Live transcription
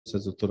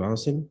أستاذ دكتور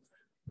عاصم،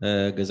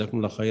 جزاكم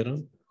الله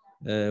خيرا.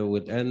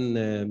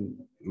 والآن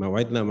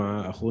موعدنا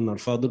مع أخونا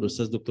الفاضل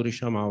الأستاذ دكتور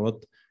هشام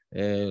عوض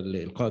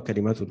لإلقاء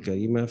كلماته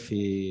الكريمة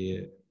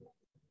في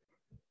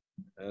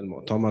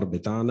المؤتمر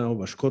بتاعنا،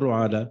 وبشكره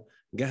على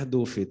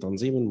جهده في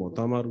تنظيم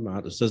المؤتمر مع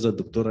الأستاذة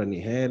الدكتورة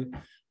نهال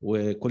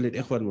وكل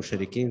الإخوة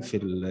المشاركين في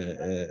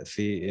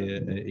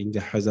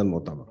إنجاح هذا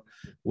المؤتمر.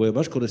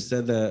 وبشكر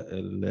السادة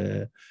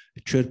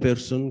التشير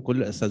بيرسون،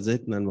 كل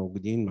أساتذتنا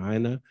الموجودين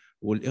معانا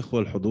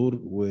والإخوة الحضور،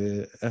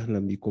 وأهلا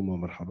بكم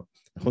ومرحبا.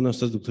 أخونا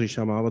الأستاذ دكتور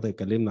هشام عوض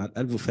هيكلمنا عن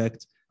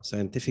Alveofact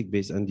Scientific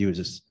Base and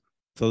Uses.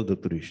 اتفضل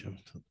دكتور هشام.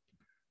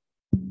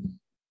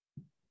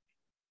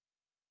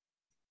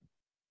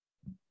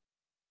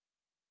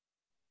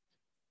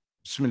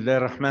 بسم الله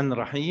الرحمن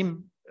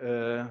الرحيم.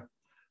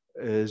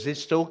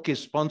 This talk is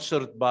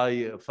sponsored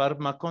by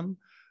Pharmacon,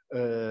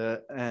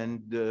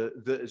 and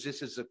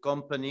this is a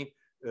company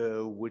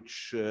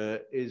which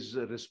is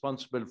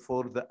responsible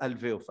for the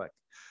Alveofact.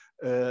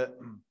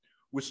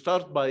 We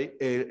start by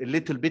a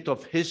little bit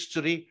of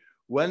history.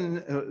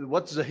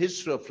 What's the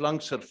history of lung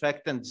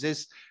surfactant?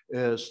 This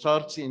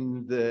starts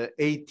in the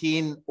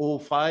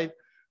 1805.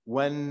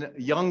 When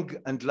Young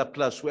and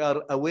Laplace, we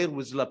are aware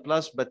with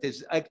Laplace, but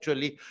it's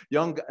actually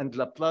Young and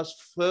Laplace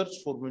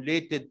first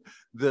formulated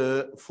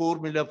the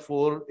formula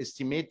for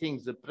estimating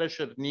the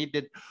pressure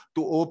needed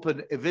to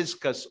open a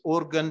viscous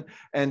organ,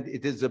 and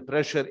it is a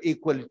pressure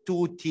equal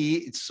to T,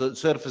 it's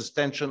surface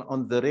tension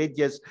on the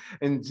radius,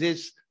 and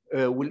this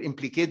will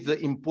implicate the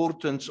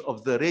importance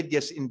of the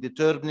radius in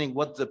determining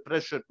what the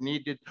pressure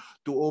needed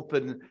to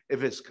open a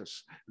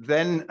viscous.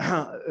 Then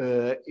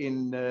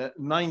in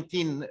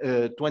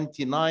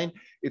 1929,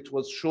 it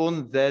was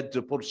shown that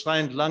the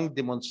porcine lung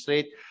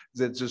demonstrate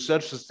that the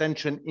surface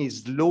tension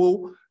is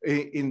low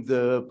in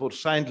the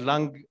porcine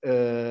lung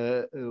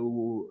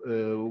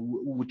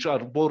which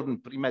are born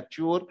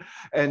premature.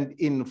 And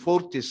in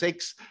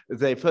 46,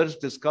 they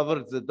first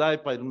discovered the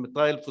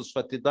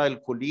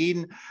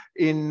dipyrmethylphosphatidylcholine.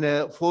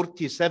 In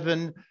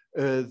 47,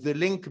 the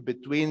link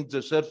between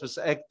the surface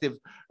active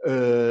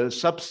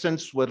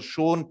substance were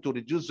shown to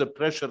reduce the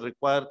pressure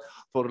required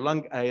for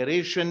lung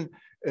aeration.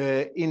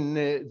 In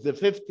the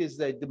 50s,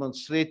 they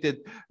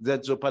demonstrated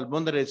that the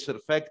pulmonary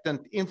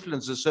surfactant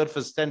influenced the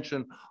surface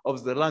tension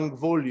of the lung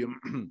volume.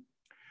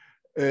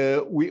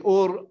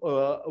 All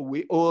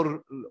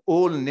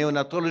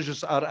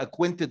neonatologists are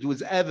acquainted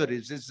with Avery.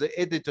 This is the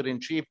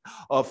editor-in-chief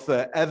of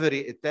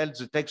Avery et al.,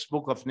 the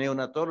textbook of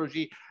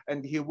neonatology,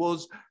 and he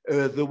was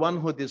the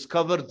one who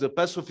discovered the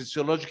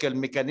pathophysiological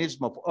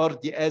mechanism of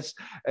RDS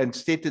and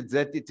stated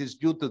that it is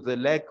due to the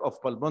lack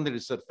of pulmonary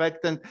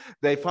surfactant.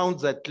 They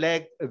found that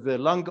the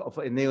lung of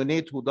a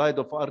neonate who died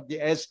of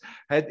RDS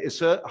had a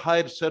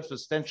higher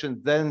surface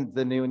tension than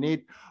the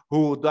neonate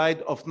who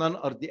died of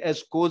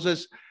non-RDS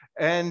causes.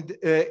 And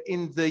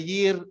in the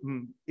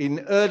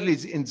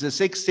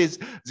 60s,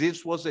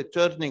 this was a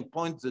turning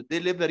point, the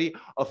delivery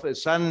of a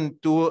son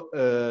to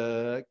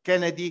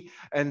Kennedy,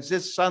 and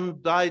this son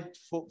died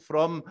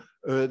from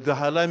the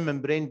hyaline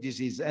membrane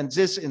disease. And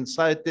this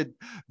incited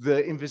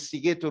the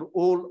investigator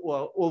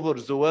all over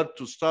the world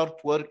to start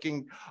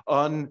working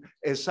on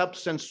a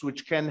substance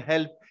which can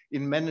help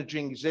in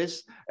managing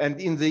this.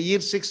 And in the year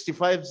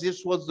 65,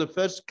 this was the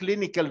first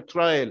clinical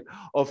trial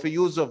of a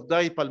use of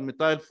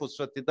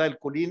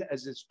dipyrmethylphosphatidylcholine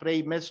as a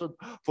spray method.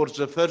 For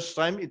the first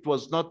time, it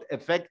was not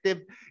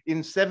effective.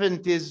 In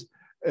 70s,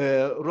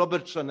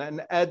 Robertson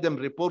and Adam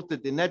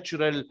reported the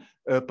natural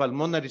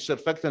pulmonary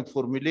surfactant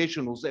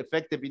formulation was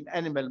effective in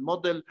animal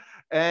model,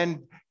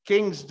 and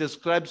Kings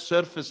described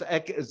the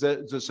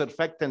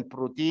surfactant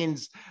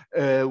proteins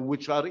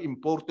which are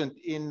important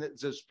in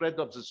the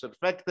spread of the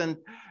surfactant.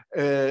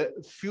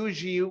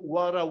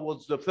 Fujiwara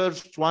was the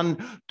first one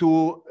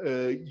to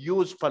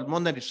use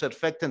pulmonary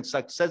surfactant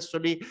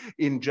successfully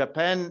in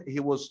Japan. He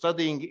was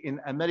studying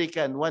in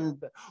America, and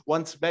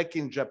once back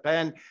in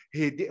Japan,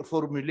 he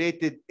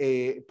formulated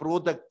a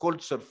product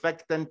called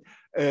surfactant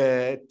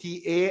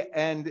TA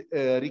and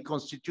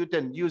reconstitute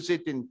and use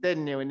it in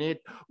 10 neonate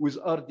with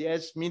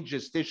RDS, mean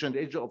gestation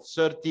age of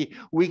 30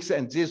 weeks,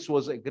 and this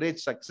was a great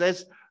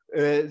success.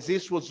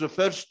 This was the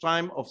first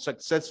time of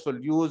successful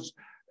use.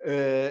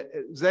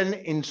 Then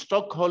in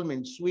Stockholm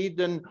in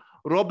Sweden,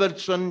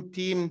 Robertson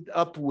teamed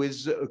up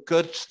with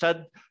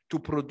Kurtstad to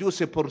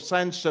produce a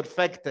porcine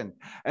surfactant,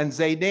 and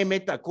they name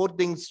it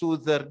according to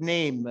their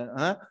name.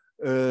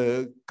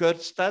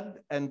 Kurtstad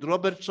and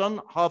Robertson,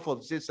 half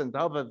of this and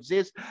half of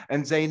this,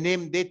 and they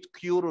named it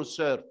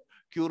CuroSurf.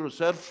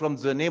 CuroSurf from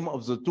the name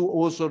of the two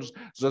authors.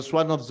 That's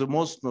one of the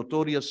most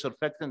notorious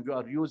surfactants we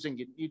are using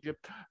in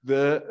Egypt,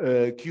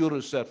 the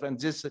CuroSurf, and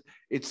this,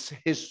 it's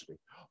history.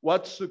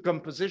 What's the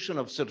composition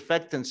of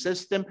surfactant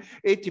system?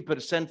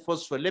 80%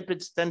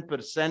 phospholipids,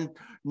 10%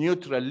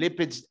 neutral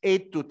lipids,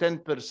 8 to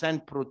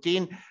 10%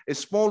 protein. A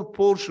small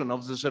portion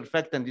of the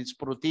surfactant is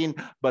protein,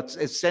 but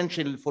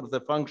essential for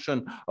the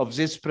function of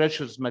this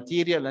precious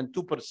material, and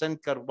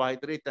 2%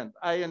 carbohydrate and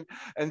iron.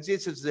 And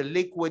this is the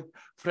liquid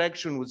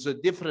fraction with the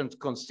different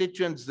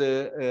constituents.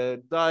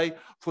 The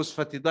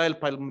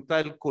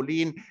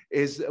diphosphatidylpalmitylcholine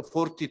is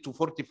 40 to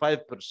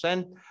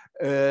 45%.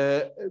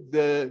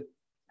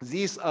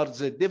 These are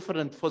the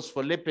different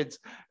phospholipids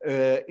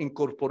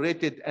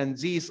incorporated, and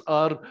these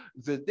are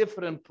the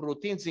different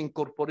proteins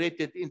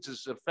incorporated into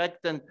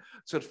surfactant.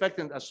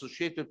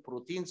 Surfactant-associated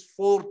proteins,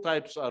 4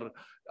 types are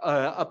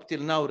up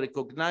till now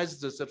recognized: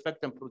 the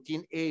surfactant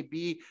protein A,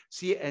 B,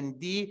 C, and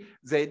D.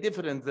 They're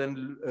different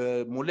than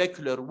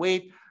molecular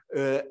weight.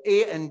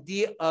 A and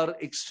D are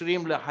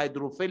extremely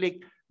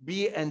hydrophilic.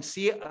 B and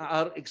C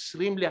are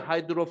extremely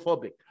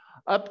hydrophobic.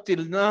 Up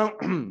till now,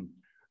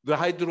 the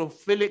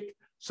hydrophilic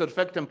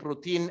surfactant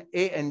protein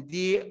A and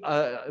D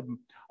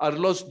are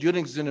lost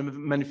during the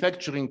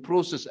manufacturing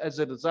process as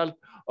a result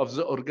of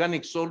the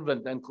organic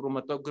solvent and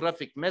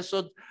chromatographic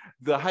method.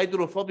 The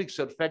hydrophobic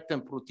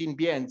surfactant protein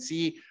B and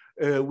C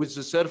with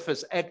the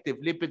surface active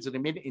lipids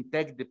remain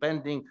intact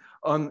depending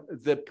on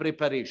the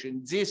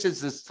preparation. This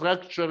is the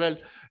structural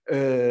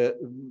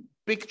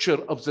picture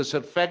of the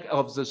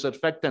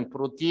surfactant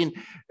protein.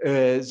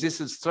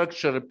 This is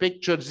structural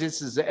picture.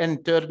 This is the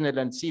N-terminal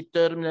and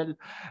C-terminal,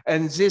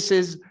 and this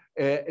is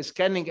a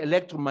scanning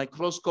electron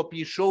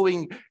microscopy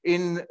showing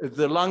in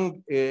the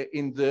lung,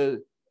 in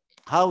the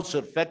how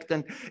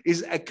surfactant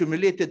is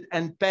accumulated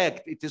and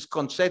packed. It is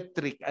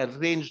concentric,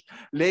 arranged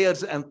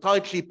layers and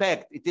tightly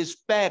packed. It is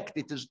packed.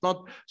 It is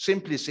not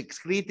simply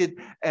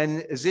secreted.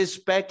 And this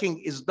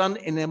packing is done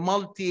in a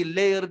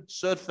multi-layered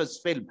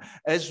surface film.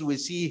 As we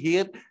see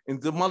here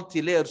in the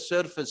multi-layered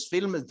surface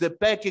film, the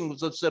packing of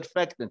the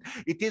surfactant.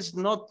 It is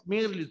not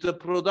merely the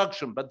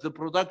production, but the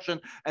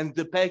production and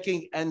the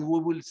packing. And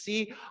we will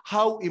see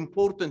how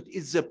important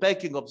is the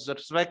packing of the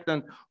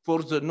surfactant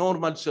for the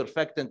normal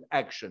surfactant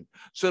action.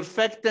 Surfactant,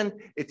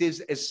 it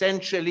is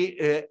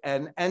essentially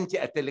an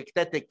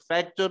anti-atelectatic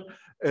factor.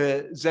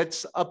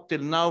 That's up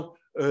till now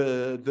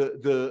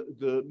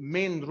the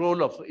main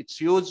role of its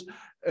use.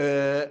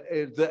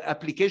 The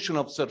application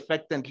of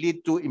surfactant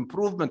lead to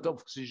improvement of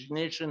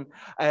oxygenation,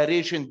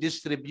 aeration,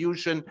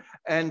 distribution,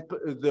 and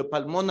the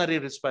pulmonary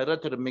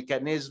respiratory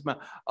mechanism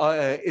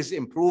is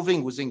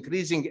improving with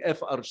increasing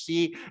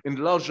FRC,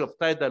 enlarge of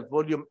tidal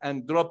volume,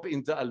 and drop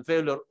in the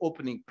alveolar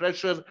opening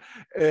pressure.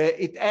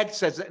 It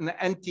acts as an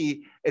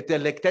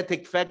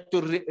anti-atelectatic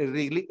factor,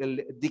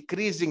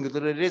 decreasing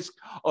the risk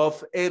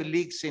of air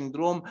leak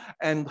syndrome,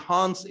 and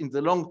hence in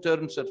the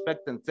long-term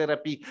surfactant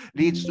therapy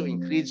leads to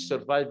increased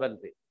survival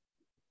rate.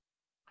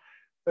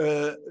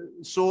 The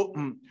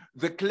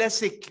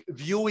classic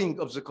viewing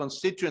of the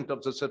constituent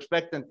of the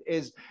surfactant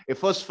is a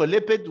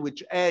phospholipid,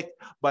 which act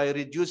by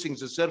reducing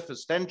the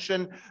surface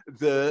tension,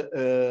 the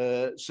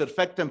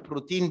surfactant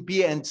protein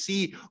B and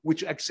C,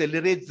 which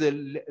accelerates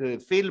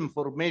the film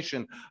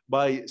formation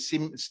by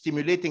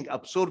stimulating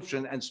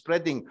absorption and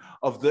spreading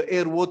of the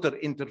air-water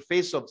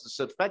interface of the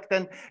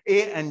surfactant.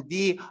 A and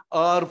D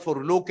are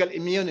for local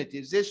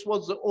immunity. This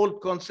was the old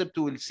concept.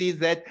 We will see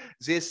that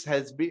this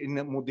has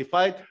been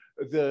modified.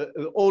 The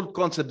old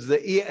concepts,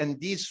 the E and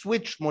D,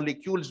 switch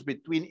molecules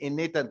between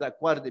innate and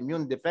acquired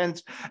immune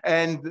defense,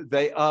 and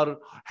they are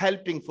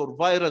helping for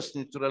virus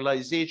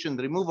neutralization,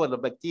 removal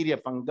of bacteria,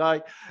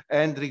 fungi,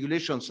 and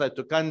regulation of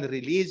cytokine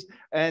release,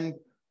 and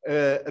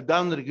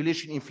down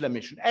regulation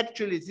inflammation.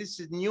 Actually, this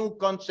is a new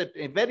concept,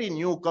 a very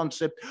new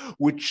concept,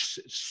 which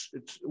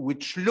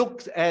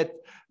looks at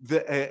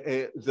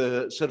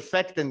the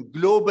surfactant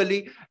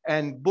globally,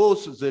 and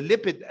both the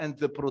lipid and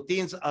the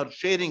proteins are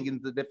sharing in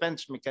the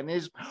defense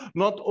mechanism.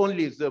 Not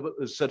only the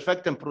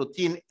surfactant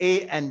protein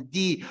A and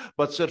D,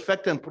 but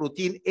surfactant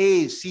protein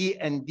A, C,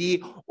 and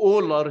D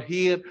all are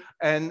here,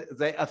 and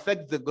they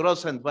affect the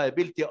growth and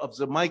viability of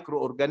the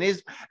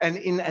microorganism. And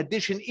in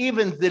addition,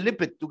 even the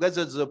lipid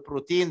together the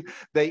protein,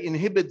 they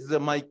inhibit the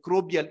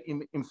microbial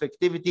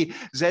infectivity.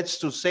 That's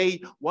to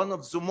say, one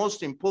of the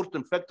most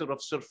important factors of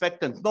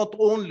surfactant not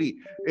only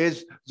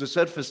is the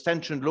surface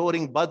tension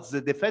lowering, but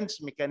the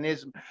defense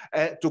mechanism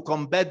to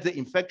combat the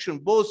infection.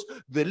 Both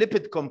the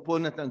lipid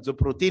component and the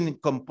protein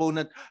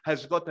component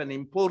has got an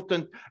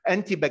important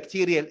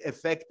antibacterial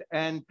effect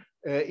and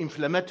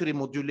inflammatory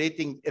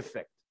modulating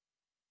effect.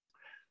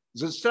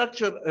 The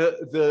structure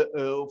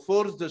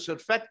for the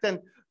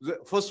surfactant, the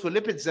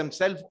phospholipids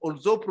themselves,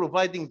 although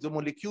providing the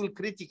molecule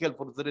critical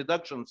for the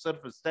reduction of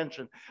surface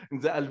tension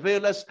in the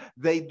alveolus,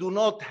 they do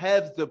not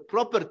have the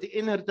property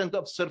inherent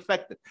of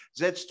surfactant.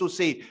 That's to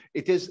say,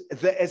 it is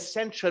the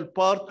essential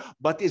part,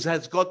 but it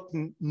has got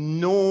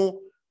no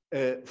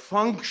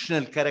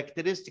functional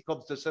characteristic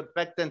of the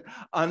surfactant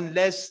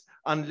unless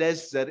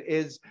unless there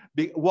is,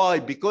 why?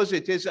 Because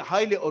it is a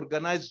highly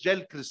organized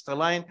gel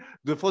crystalline.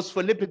 The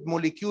phospholipid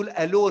molecule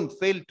alone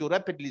failed to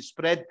rapidly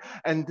spread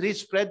and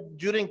respread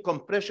during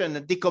compression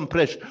and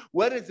decompression.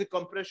 Where is the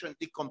compression,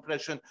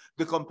 decompression?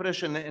 The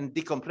compression and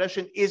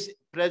decompression is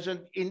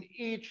present in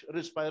each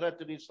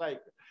respiratory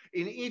cycle.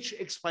 In each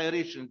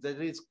expiration,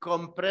 there is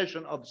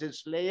compression of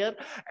this layer,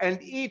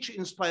 and each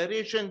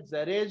inspiration,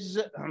 there is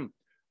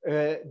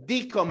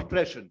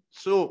decompression.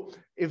 So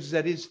if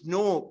there is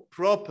no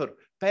proper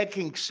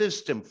packing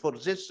system for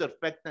this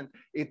surfactant,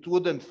 it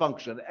wouldn't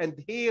function.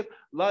 And here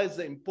lies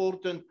the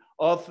importance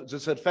of the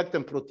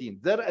surfactant protein.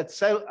 Their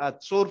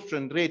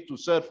adsorption rate to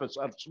surface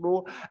are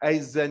slow,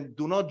 as they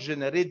do not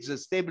generate the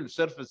stable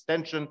surface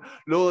tension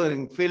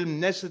lowering film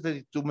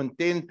necessary to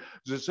maintain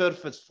the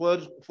surface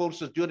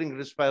forces during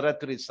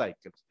respiratory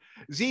cycles.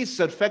 These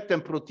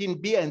surfactant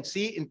protein B and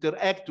C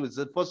interact with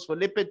the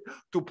phospholipid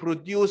to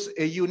produce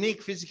a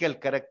unique physical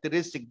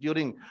characteristic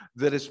during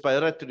the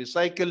respiratory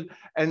cycle.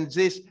 And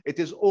this, it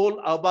is all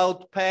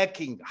about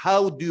packing.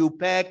 How do you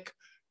pack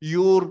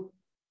your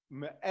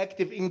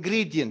active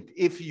ingredient?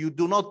 If you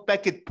do not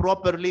pack it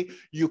properly,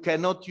 you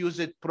cannot use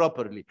it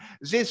properly.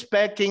 This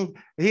packing,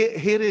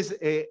 here is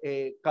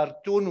a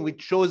cartoon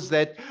which shows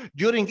that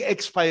during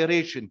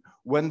expiration,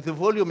 when the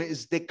volume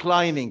is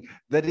declining,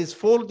 there is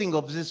folding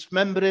of this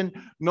membrane,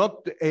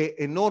 not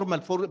a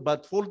normal fold,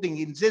 but folding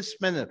in this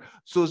manner,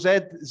 so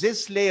that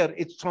this layer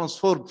is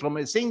transformed from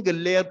a single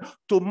layer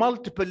to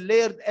multiple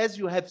layers, as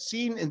you have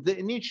seen in the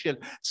initial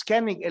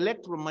scanning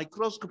electron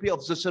microscopy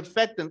of the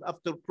surfactant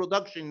after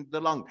production in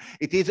the lung.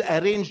 It is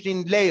arranged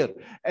in layer.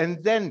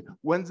 And then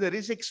when there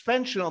is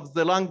expansion of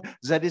the lung,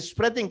 there is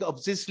spreading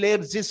of this layer.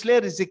 This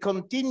layer is a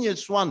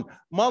continuous one,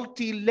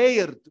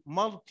 multi-layered,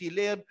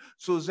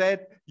 so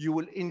that you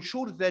will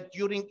ensure that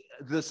during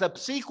the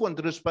subsequent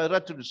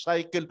respiratory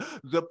cycle,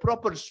 the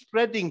proper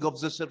spreading of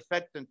the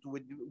surfactant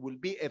will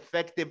be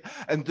effective,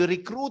 and the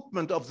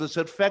recruitment of the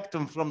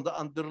surfactant from the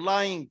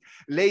underlying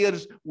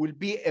layers will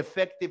be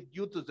effective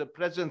due to the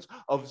presence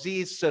of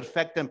these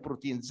surfactant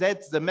proteins.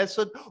 That's the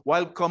method.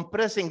 While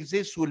compressing,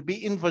 this will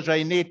be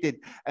invaginated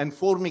and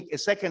forming a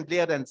second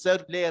layer and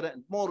third layer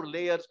and more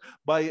layers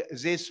by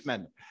this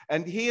manner.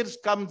 And here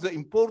comes the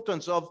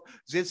importance of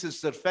this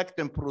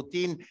surfactant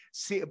protein.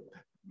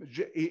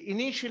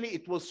 Initially,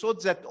 it was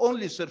thought that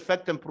only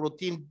surfactant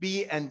protein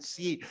B and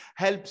C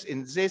helps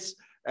in this,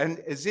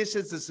 and this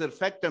is the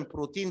surfactant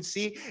protein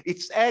C.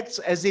 It acts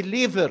as a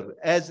lever,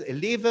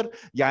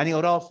 يعني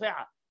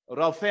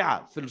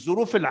رافعة في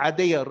الظروف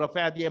العادية.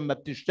 الرافعة دي لما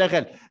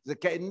بتشتغل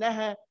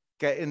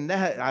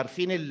كأنها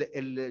عارفين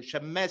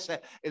الشماسة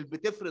اللي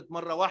بتفرد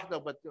مرة واحدة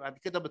وبعد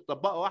كده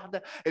بتطبقها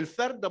واحدة.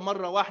 الفردة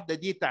مرة واحدة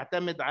دي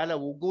تعتمد على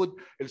وجود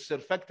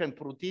السيرفاكتان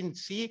بروتين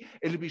سي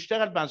اللي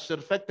بيشتغل مع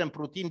السيرفاكتان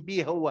بروتين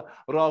بي. هو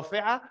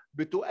رافعة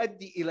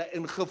بتؤدي إلى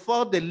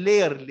انخفاض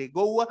اللير اللي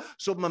جوه،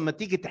 ثم لما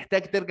تيجي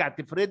تحتاج ترجع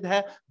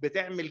تفردها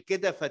بتعمل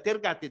كده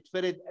فترجع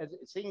تتفرد as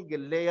a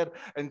single layer,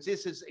 and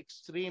this is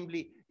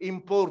extremely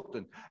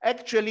important.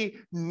 Actually,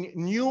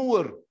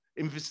 newer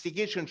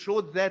investigation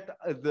showed that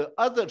the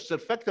other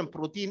surfactant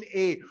protein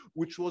A,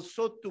 which was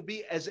thought to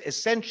be as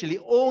essentially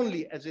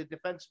only as a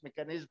defense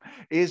mechanism,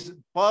 is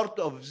part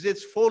of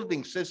this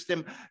folding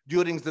system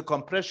during the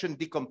compression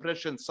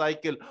decompression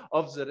cycle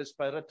of the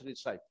respiratory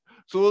cycle.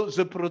 So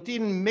the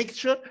protein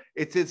mixture,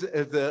 it is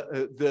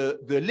the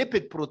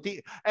lipid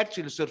protein,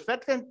 actually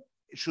surfactant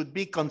should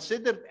be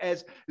considered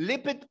as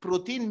lipid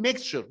protein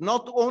mixture,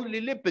 not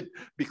only lipid,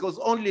 because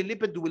only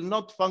lipid will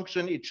not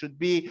function. It should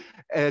be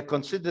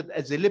considered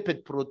as a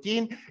lipid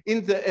protein.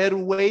 In the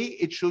airway,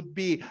 it should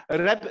be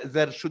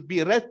there should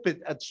be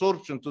rapid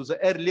adsorption to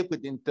the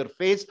air-liquid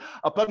interface.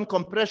 Upon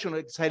compression or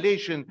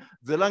exhalation,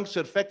 the lung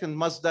surfactant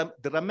must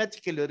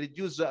dramatically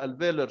reduce the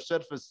alveolar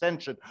surface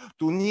tension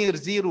to near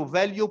zero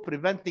value,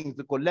 preventing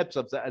the collapse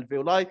of the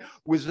alveoli,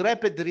 with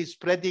rapid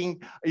respreading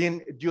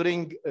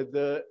during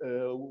the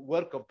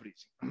work of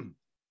breathing.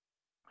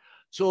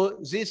 So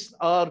these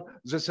are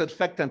the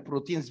surfactant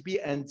proteins B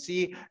and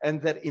C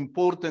and their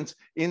importance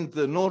in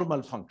the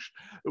normal function.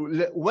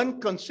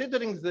 When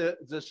considering the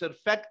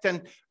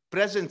surfactant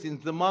present in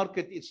the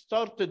market, it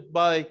started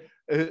by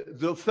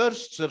the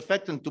first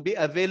surfactant to be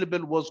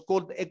available was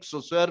called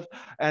ExoSurf,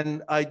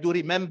 and I do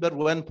remember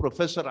when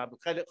Professor Abdul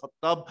Khaliq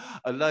Khattab,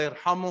 Allah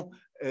yarhamu,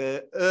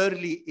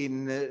 early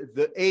in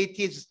the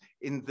 80s,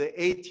 in the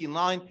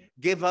 89,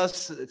 gave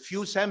us a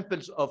few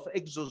samples of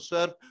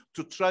ExoSurf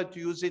to try to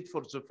use it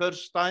for the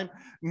first time.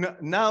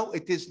 Now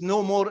it is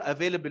no more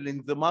available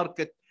in the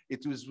market.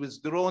 It was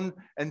withdrawn,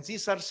 and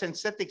these are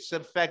synthetic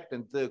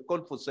surfactant, the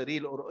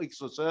colposeril or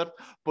ExoSurf,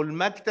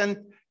 polymactant,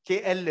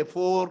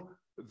 KL4,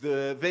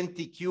 the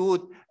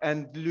venticute,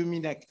 and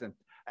luminectant.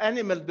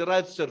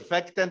 Animal-derived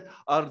surfactant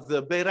are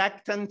the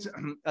beractant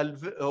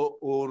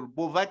or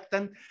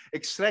bovactant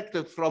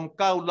extracted from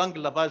cow lung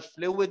lavage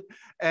fluid,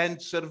 and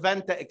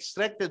Surfanta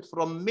extracted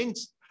from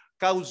minced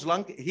cow's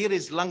lung. Here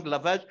is lung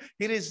lavage.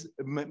 Here is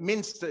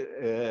minced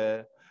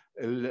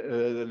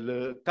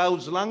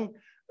cow's lung.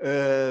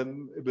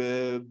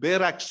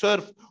 Berak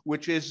surf,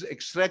 which is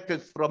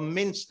extracted from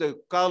minced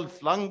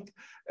calf lung.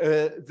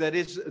 There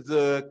is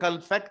the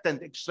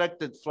Surfactant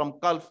extracted from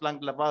calf lung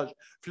lavage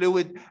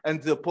fluid,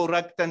 and the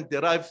Surfactant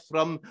derived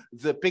from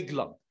the pig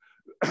lung.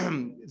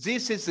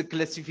 This is the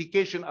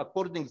classification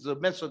according to the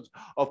methods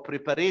of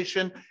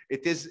preparation.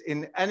 It is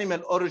in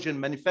animal origin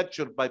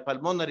manufactured by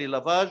pulmonary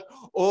lavage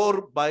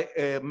or by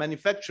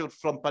manufactured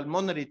from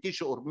pulmonary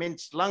tissue or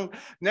minced lung.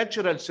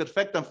 Natural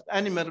surfactant of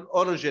animal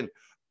origin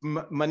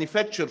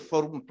manufactured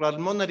from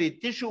pulmonary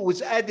tissue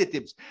with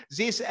additives.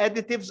 These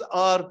additives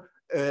are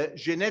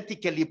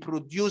genetically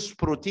produced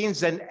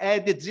proteins and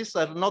added. These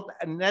are not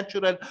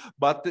natural,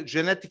 but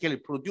genetically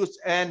produced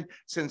and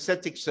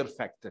synthetic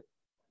surfactant.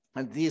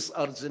 And these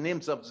are the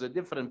names of the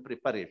different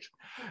preparations.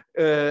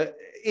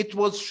 It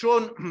was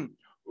shown,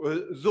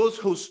 those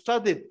who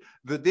studied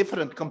the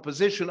different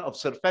composition of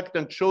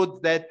surfactant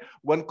showed that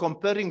when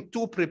comparing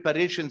two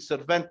preparations,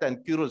 Surfactant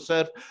and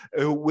CuroSurf,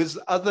 with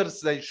others,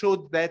 they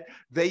showed that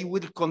they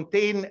will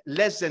contain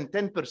less than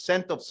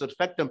 10% of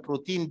surfactant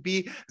protein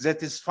B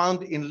that is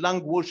found in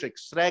lung wash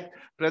extract,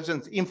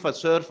 present in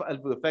Surf,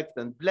 Alveofact,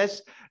 and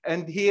Bless.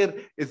 And here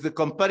is the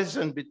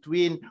comparison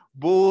between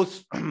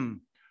both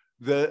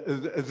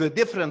the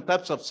different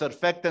types of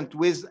surfactant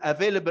with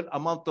available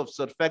amount of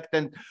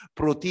surfactant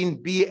protein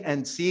B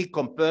and C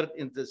compared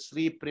in the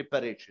three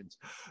preparations.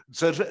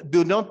 So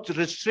do not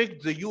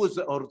restrict the use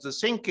or the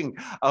thinking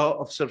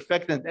of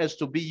surfactant as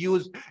to be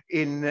used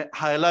in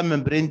hyaline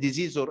membrane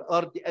disease or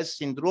RDS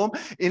syndrome.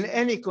 In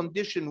any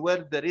condition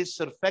where there is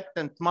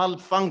surfactant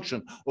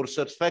malfunction or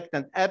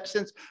surfactant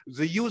absence,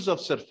 the use of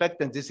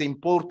surfactant is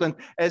important,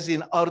 as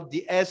in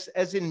RDS,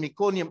 as in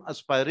meconium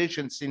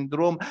aspiration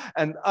syndrome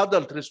and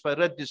adult respiratory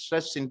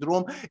distress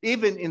syndrome.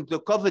 Even in the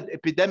COVID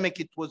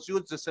epidemic, it was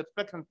used, the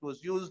surfactant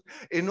was used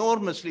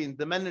enormously in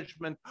the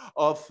management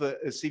of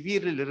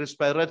severely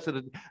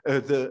respiratory,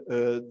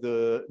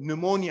 the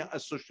pneumonia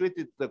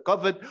associated with the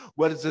COVID,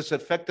 where the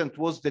surfactant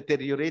was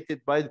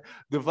deteriorated by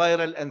the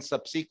viral and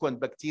subsequent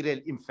bacterial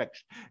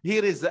infection.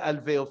 Here is the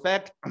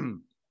Alveofact.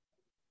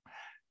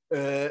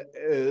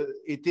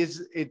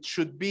 It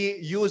should be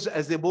used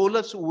as a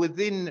bolus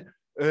within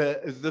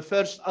the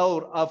first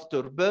hour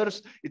after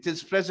birth. It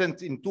is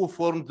present in two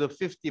forms, the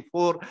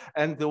 54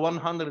 and the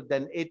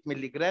 108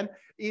 milligram,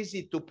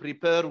 easy to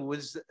prepare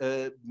with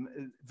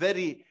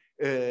very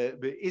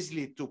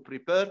easily to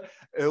prepare.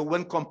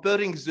 When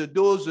comparing the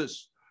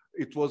doses,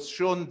 it was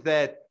shown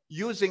that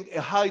using a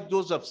high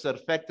dose of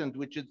surfactant,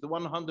 which is the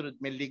 100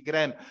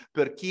 milligram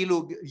per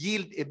kilo,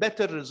 yield a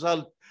better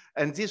result.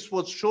 And this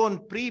was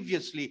shown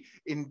previously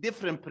in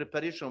different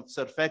preparation of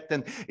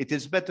surfactant. It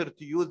is better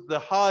to use the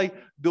high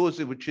dose,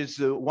 which is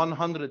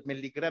 100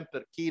 milligram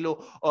per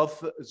kilo of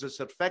the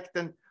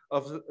surfactant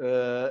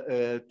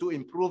to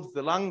improve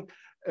the lung.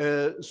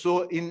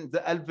 So in the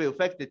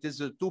Alveofact, it is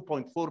a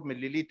 2.4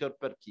 milliliter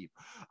per kilo.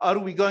 Are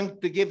we going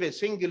to give a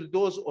single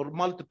dose or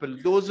multiple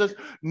doses?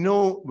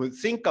 No, we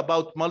think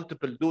about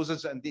multiple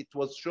doses, and it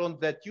was shown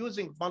that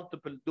using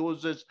multiple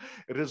doses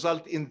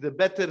result in the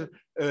better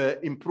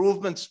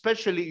improvement.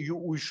 Especially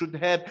we should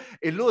have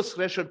a low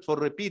threshold for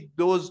repeat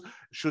dose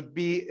should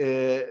be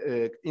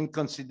in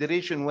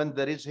consideration when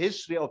there is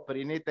history of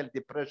perinatal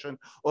depression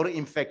or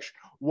infection.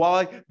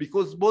 Why?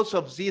 Because both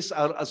of these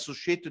are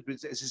associated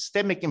with a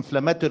systemic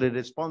inflammatory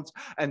response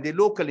and a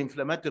local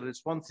inflammatory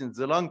response in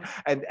the lung.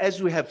 And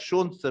as we have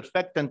shown,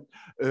 surfactant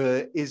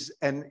is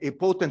a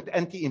potent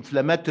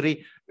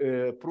anti-inflammatory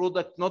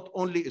product, not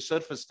only a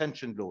surface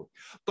tension load.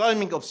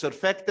 Timing of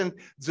surfactant,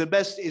 the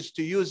best is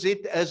to use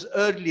it as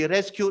early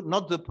rescue,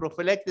 not the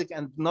prophylactic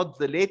and not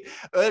the late.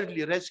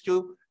 Early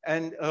rescue,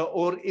 and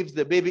or if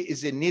the baby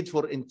is in need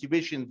for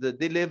intubation in the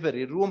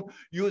delivery room,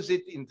 use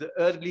it in the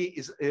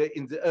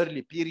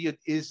early period,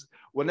 is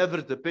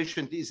whenever the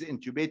patient is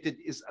intubated,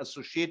 is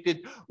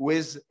associated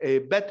with a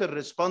better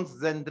response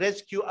than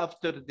rescue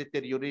after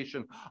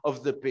deterioration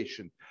of the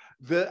patient.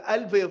 The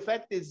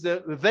Alveofact is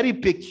a very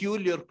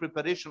peculiar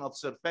preparation of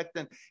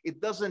surfactant.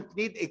 It doesn't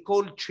need a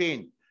cold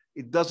chain.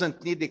 It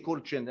doesn't need a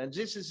cold chain. And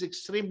this is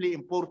extremely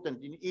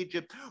important in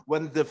Egypt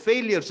when the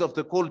failures of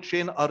the cold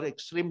chain are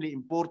extremely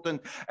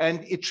important,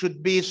 and it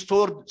should be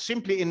stored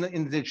simply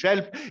in the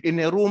shelf in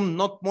a room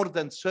not more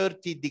than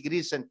 30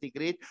 degrees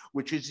centigrade,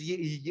 which is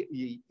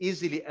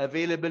easily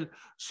available.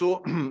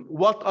 So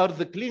what are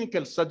the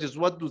clinical studies?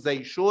 What do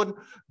they show?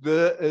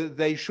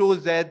 They show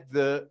that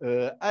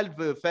the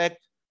Alveofact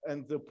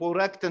and the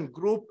Surfactant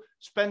group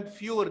spent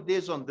fewer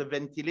days on the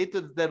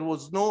ventilator. There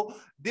was no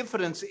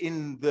difference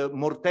in the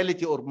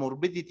mortality or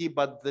morbidity,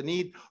 but the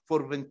need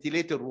for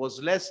ventilator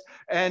was less.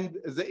 And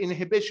the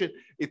inhibition,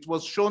 it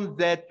was shown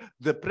that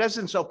the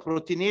presence of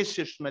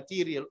proteinaceous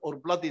material or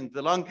blood in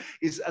the lung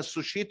is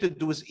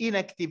associated with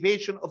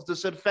inactivation of the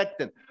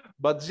surfactant.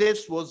 But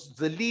this was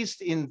the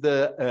least in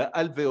the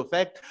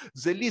Alveofact,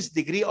 the least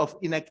degree of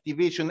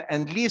inactivation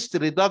and least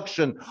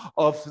reduction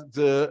of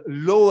the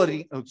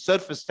lowering of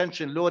surface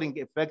tension lowering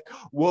effect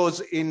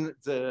was in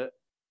the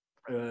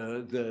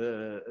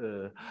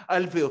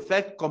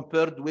Alveofact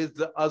compared with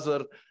the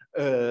other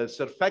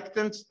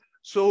surfactants.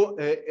 So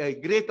a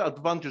great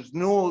advantage,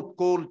 no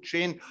cold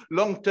chain,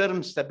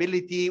 long-term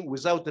stability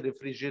without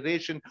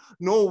refrigeration,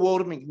 no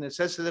warming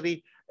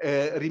necessary,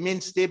 remain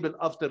stable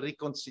after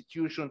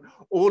reconstitution.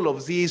 All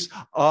of these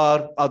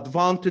are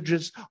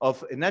advantages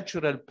of a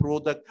natural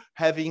product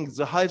having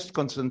the highest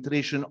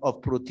concentration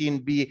of protein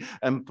B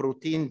and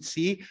protein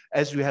C,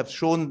 as we have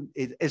shown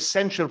is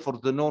essential for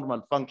the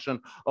normal function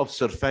of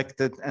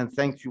surfactant. And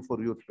thank you for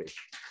your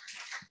patience.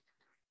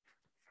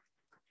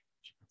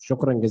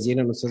 شكرا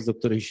جزيلا استاذ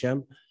دكتور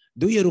هشام.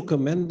 Do you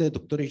recommend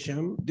دكتور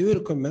هشام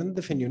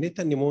في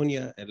neonatal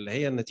pneumonia اللي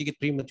هي نتيجه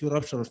premature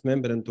rupture of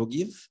membrane to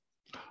give؟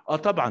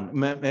 طبعا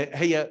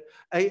هي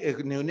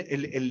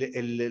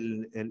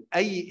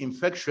اي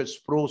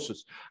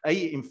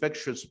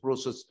infectious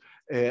process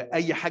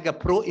اي حاجه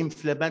برو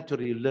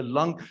انفلاماتوري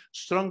لللنج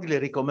strongly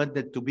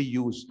recommended to be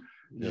used.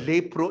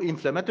 ليه برو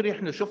انفلاماتوري؟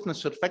 احنا شفنا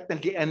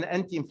السيرفاكتنت ليه ان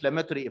انتي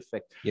انفلاماتوري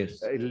افكت.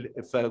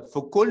 ففي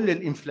كل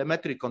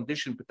الانفلاماتوري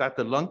كونديشن بتاعت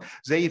اللنج،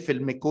 زي في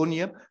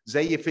الميكونيا،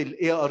 زي في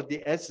الاي ار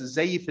دي اس،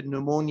 زي في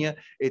النمونيا،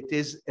 it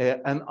is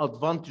an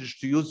advantage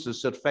to use the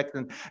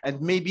surfactant,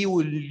 and maybe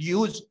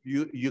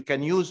you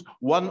can use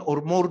one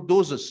or more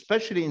doses,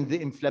 especially in the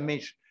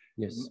inflammation.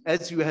 Yes.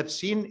 As you have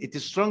seen, it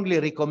is strongly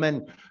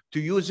recommended to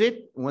use it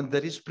when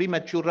there is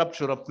premature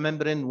rupture of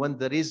membrane, when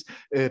there is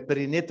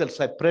perinatal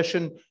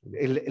suppression.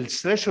 The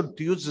threshold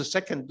to use the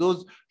second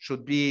dose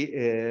should be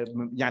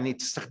يعني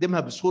تستخدمها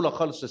بسهولة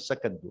خالص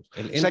السكند دوز.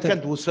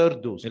 second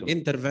وثيرد دوز.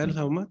 الانترفال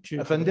how much؟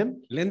 يا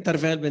فندم؟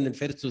 الانترفال بين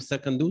الفيرست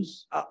والسكند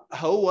دوز؟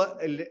 هو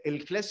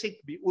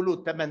الكلاسيك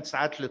بيقولوا 8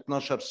 ساعات ل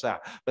 12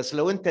 ساعة، بس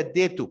لو انت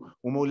اديته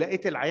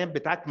ولقيت العيان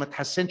بتاعك ما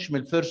تحسنش من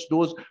الفيرست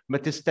دوز، ما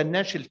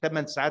تستناش ال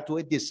 8 ساعات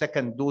وادي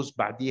السكند دوز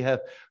بعديها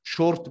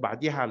شورت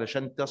بعديها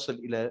علشان تصل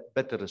الى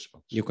better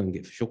response. You can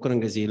give. شكرا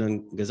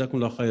جزيلا، جزاكم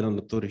الله خيرا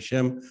دكتور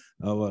هشام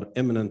our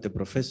eminent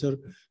professor،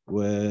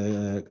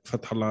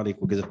 وفتح الله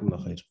عليك وجزاكم الله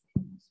خير.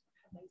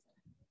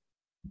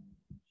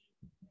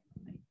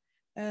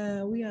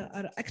 We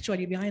are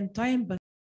actually behind time, but